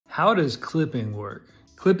How does clipping work?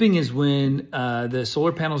 Clipping is when the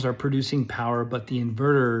solar panels are producing power, but the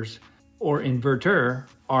inverters or inverter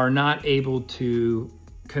are not able to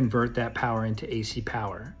convert that power into AC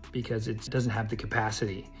power because it doesn't have the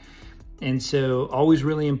capacity. And so always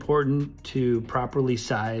really important to properly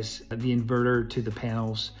size the inverter to the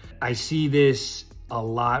panels. I see this a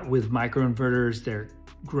lot with microinverters. They're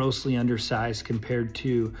grossly undersized compared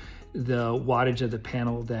to the wattage of the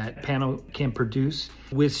panel that panel can produce.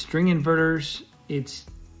 With string inverters, it's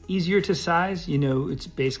easier to size. You know, it's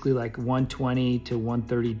basically like 120 to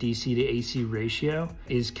 130 DC to AC ratio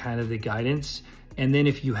is kind of the guidance. And then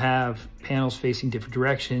if you have panels facing different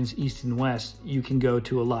directions, east and west, you can go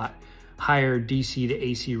to a lot higher DC to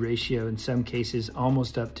AC ratio, in some cases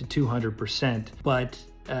almost up to 200%. But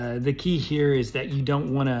the key here is that you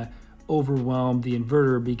don't want to overwhelm the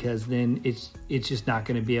inverter, because then it's just not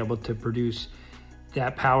going to be able to produce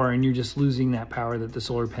that power, and you're just losing that power that the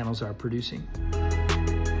solar panels are producing.